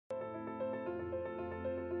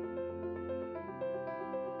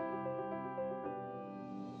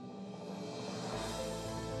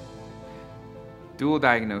Dual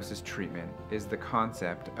diagnosis treatment is the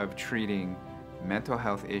concept of treating mental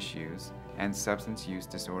health issues and substance use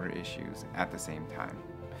disorder issues at the same time.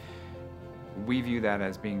 We view that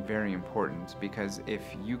as being very important because if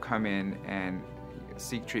you come in and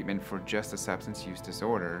seek treatment for just a substance use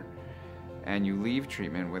disorder and you leave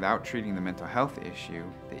treatment without treating the mental health issue,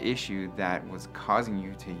 the issue that was causing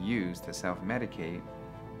you to use to self-medicate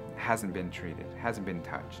hasn't been treated, hasn't been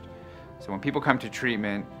touched. So when people come to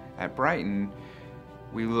treatment at Brighton,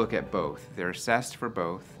 we look at both. They're assessed for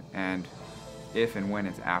both, and if and when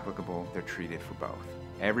it's applicable, they're treated for both.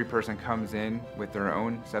 Every person comes in with their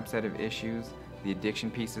own subset of issues. The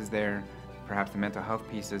addiction piece is there, perhaps the mental health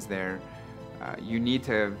piece is there. You need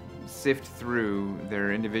to sift through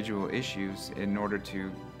their individual issues in order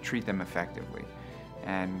to treat them effectively.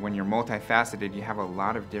 And when you're multifaceted, you have a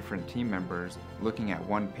lot of different team members looking at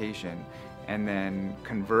one patient and then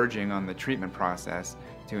converging on the treatment process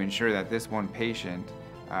to ensure that this one patient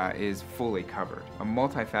is fully covered. A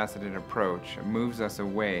multifaceted approach moves us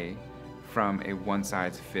away from a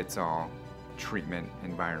one-size-fits-all treatment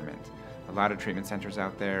environment. A lot of treatment centers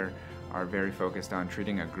out there are very focused on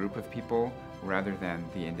treating a group of people rather than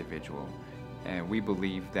the individual. And we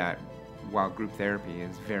believe that while group therapy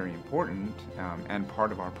is very important and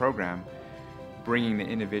part of our program, bringing the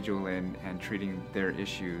individual in and treating their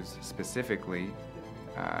issues specifically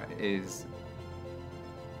is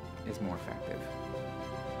more effective.